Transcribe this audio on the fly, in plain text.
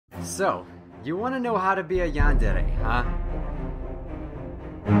So, you want to know how to be a yandere, huh?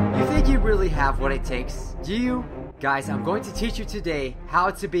 You think you really have what it takes? Do you? Guys, I'm going to teach you today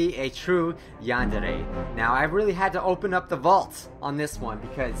how to be a true yandere. Now, I really had to open up the vault on this one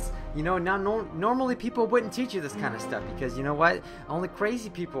because, you know, normally people wouldn't teach you this kind of stuff because, you know what? Only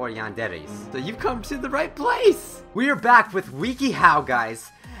crazy people are yanderes. So you've come to the right place! We are back with WikiHow, guys.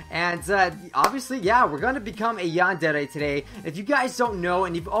 And obviously, yeah, we're going to become a yandere today. If you guys don't know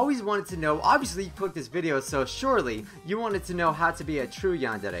and you've always wanted to know, obviously you clicked this video, so surely you wanted to know how to be a true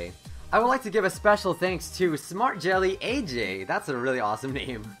yandere. I would like to give a special thanks to Smart Jelly AJ. That's a really awesome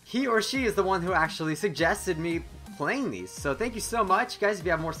name. He or she is the one who actually suggested me playing these. So thank you so much. Guys, if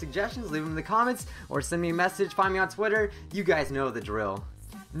you have more suggestions, leave them in the comments or send me a message, find me on Twitter. You guys know the drill.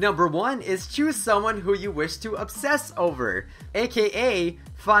 Number 1 is choose someone who you wish to obsess over, aka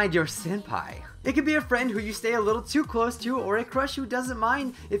find your senpai. It could be a friend who you stay a little too close to, or a crush who doesn't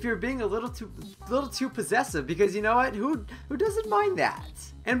mind if you're being a little too possessive, because you know what? Who doesn't mind that?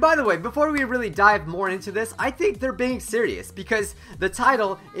 And by the way, before we really dive more into this, I think they're being serious because the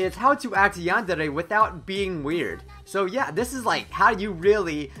title is How to Act Yandere Without Being Weird. So yeah, this is like how you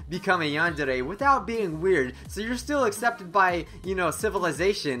really become a yandere without being weird, so you're still accepted by, you know,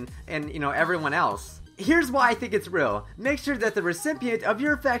 civilization and, you know, everyone else. Here's why I think it's real. Make sure that the recipient of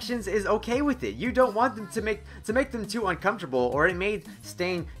your affections is okay with it. You don't want them to make them too uncomfortable, or it may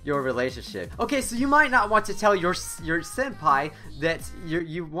stain your relationship. Okay, so you might not want to tell your senpai that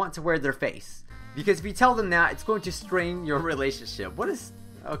you want to wear their face, because if you tell them that, it's going to strain your relationship.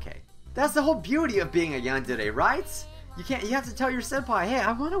 Okay. That's the whole beauty of being a yandere, right? You have to tell your senpai, hey,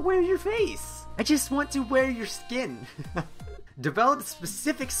 I want to wear your face. I just want to wear your skin. Develop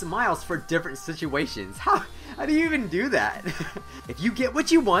specific smiles for different situations. How do you even do that? If you get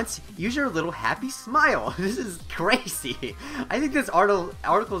what you want, use your little happy smile. This is crazy. I think this article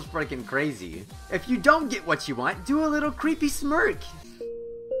is freaking crazy. If you don't get what you want, do a little creepy smirk.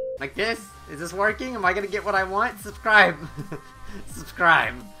 Like this? Is this working? Am I gonna get what I want? Subscribe.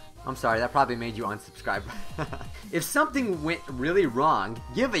 Subscribe. I'm sorry, that probably made you unsubscribe. If something went really wrong,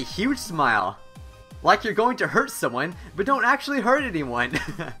 give a huge smile. Like you're going to hurt someone, but don't actually hurt anyone.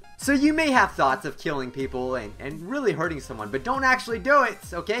 So you may have thoughts of killing people and really hurting someone, but don't actually do it,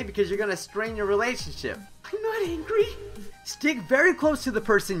 okay? Because you're gonna strain your relationship. I'm not angry. Stick very close to the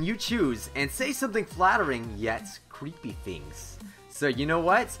person you choose and say something flattering yet creepy things. So you know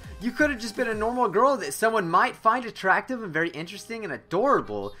what? You could have just been a normal girl that someone might find attractive and very interesting and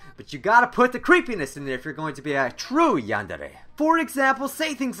adorable, but you gotta put the creepiness in there if you're going to be a true yandere. For example,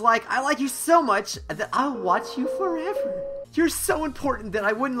 say things like, I like you so much that I'll watch you forever. You're so important that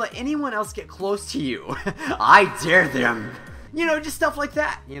I wouldn't let anyone else get close to you. I dare them. You know, just stuff like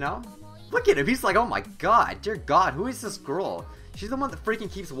that, you know? Look at him, he's like, oh my god, dear god, who is this girl? She's the one that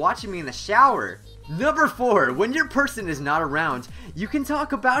freaking keeps watching me in the shower. Number 4, when your person is not around, you can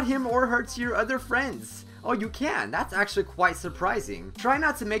talk about him or her to your other friends. Oh, you can. That's actually quite surprising. Try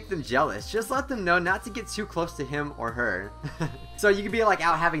not to make them jealous. Just let them know not to get too close to him or her. So you could be like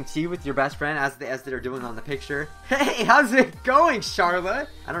out having tea with your best friend as they're doing on the picture. Hey, how's it going, Charlotte?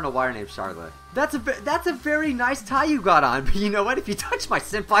 I don't know why her name's Charlotte. That's a very nice tie you got on. But you know what? If you touch my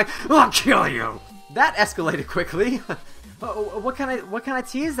senpai, I'll kill you. That escalated quickly. What kind of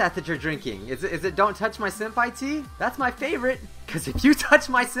tea is that you're drinking? Is it Don't Touch My Senpai tea? That's my favorite. Because if you touch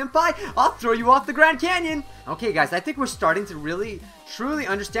my senpai, I'll throw you off the Grand Canyon. Okay, guys, I think we're starting to really, truly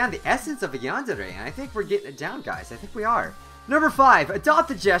understand the essence of a yandere. And I think we're getting it down, guys. I think we are. Number 5, adopt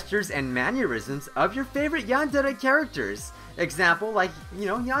the gestures and mannerisms of your favorite yandere characters. Example, like, you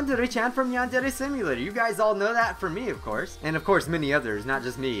know, Yandere-chan from Yandere Simulator. You guys all know that for me, of course. And of course, many others, not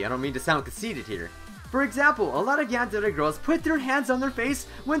just me. I don't mean to sound conceited here. For example, a lot of yandere girls put their hands on their face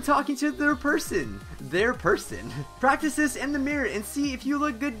when talking to their person. Practice this in the mirror and see if you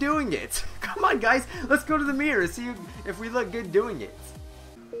look good doing it. Come on, guys, let's go to the mirror and see if we look good doing it.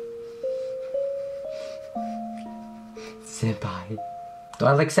 Senpai. Do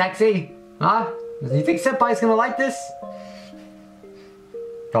I look sexy? Huh? Do you think Senpai's gonna like this?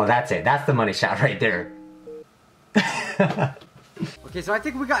 Oh, that's it. That's the money shot right there. Okay, so I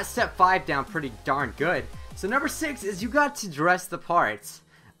think we got step 5 down pretty darn good. So number 6 is you got to dress the part.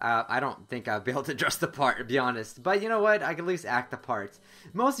 I don't think I'll be able to dress the part, to be honest. But you know what? I can at least act the part.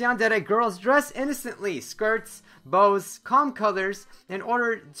 Most yandere girls dress innocently. Skirts, bows, calm colors, in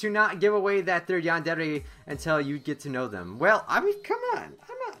order to not give away that they're yandere until you get to know them. Well, I mean, come on.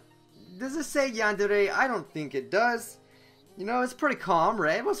 I'm not... Does it say yandere? I don't think it does. You know, it's pretty calm.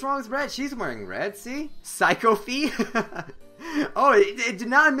 Red? What's wrong with red? She's wearing red, see? Psycho fee? Oh, it did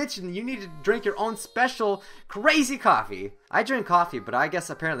not mention you need to drink your own special crazy coffee. I drink coffee, but I guess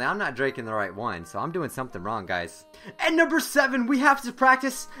apparently I'm not drinking the right one, so I'm doing something wrong, guys. And number 7, we have to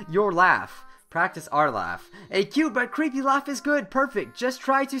practice your laugh. Practice our laugh. A cute but creepy laugh is good. Perfect. Just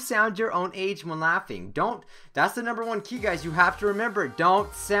try to sound your own age when laughing. That's the number 1 key, guys. You have to remember,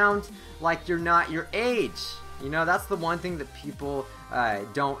 don't sound like you're not your age. You know, that's the one thing that people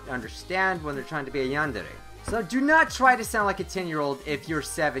don't understand when they're trying to be a yandere. So do not try to sound like a 10-year-old if you're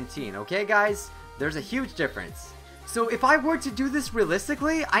 17, okay, guys? There's a huge difference. So if I were to do this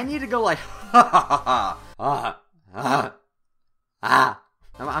realistically, I need to go like, ha ha ha ha, ah.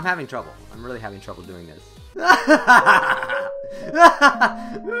 I'm having trouble. I'm really having trouble doing this.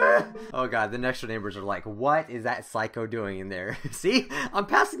 Oh god, the next door neighbors are like, what is that psycho doing in there? See? I'm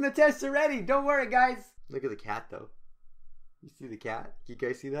passing the test already. Don't worry, guys. Look at the cat, though. You see the cat? You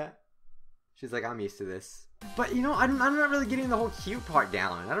guys see that? She's like, I'm used to this. But, you know, I'm not really getting the whole cute part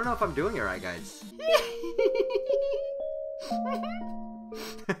down. I don't know if I'm doing it right, guys.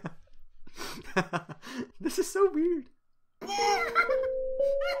 This is so weird. Am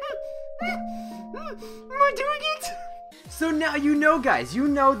I doing it? So now you know, guys. You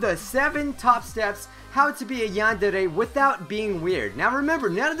know the 7 top steps how to be a yandere without being weird. Now remember,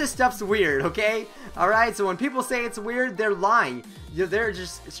 none of this stuff's weird, okay? Alright, so when people say it's weird, they're lying. They're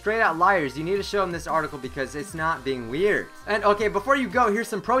just straight out liars. You need to show them this article because it's not being weird. And okay, before you go, here's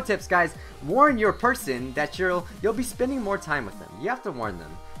some pro tips, guys. Warn your person that you'll be spending more time with them. You have to warn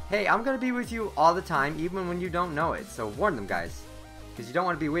them. Hey, I'm gonna be with you all the time, even when you don't know it. So warn them, guys, because you don't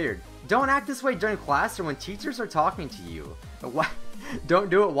want to be weird. Don't act this way during class or when teachers are talking to you. What? Don't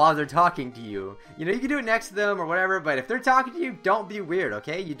do it while they're talking to you. You know, you can do it next to them or whatever, but if they're talking to you, don't be weird,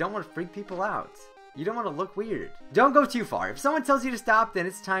 okay? You don't want to freak people out. You don't want to look weird. Don't go too far. If someone tells you to stop, then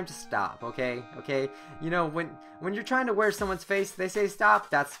it's time to stop, okay? Okay? You know, when you're trying to wear someone's face, they say stop.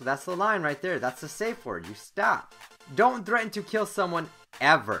 That's the line right there. That's the safe word. You stop. Don't threaten to kill someone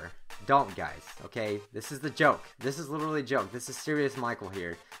ever. Don't, guys, okay? This is the joke. This is literally a joke. This is serious Michael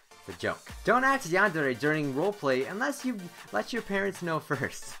here. It's a joke. Don't act yandere during roleplay unless you let your parents know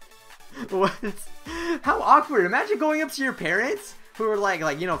first. What? How awkward. Imagine going up to your parents who are like,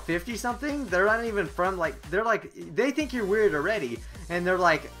 you know, 50 something. They're not even from, like, they think you're weird already. And they're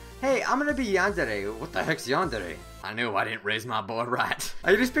like, hey, I'm gonna be yandere. What the heck's yandere? I knew I didn't raise my boy right.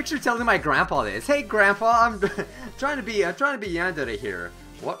 I just picture telling my grandpa this. Hey, grandpa, I'm trying to be yandere here.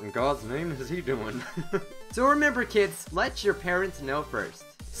 What in God's name is he doing? So remember, kids, let your parents know first.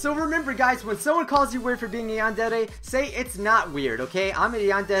 So remember, guys, when someone calls you weird for being a yandere, say it's not weird, okay? I'm a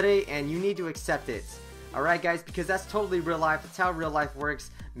yandere and you need to accept it. Alright, guys, because that's totally real life. That's how real life works.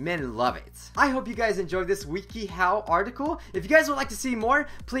 Men love it. I hope you guys enjoyed this WikiHow article. If you guys would like to see more,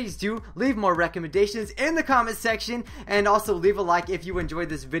 please do leave more recommendations in the comment section. And also leave a like if you enjoyed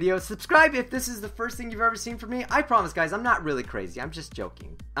this video. Subscribe if this is the first thing you've ever seen from me. I promise, guys, I'm not really crazy. I'm just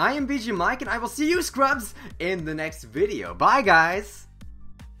joking. I am BG Mike, and I will see you, scrubs, in the next video. Bye, guys.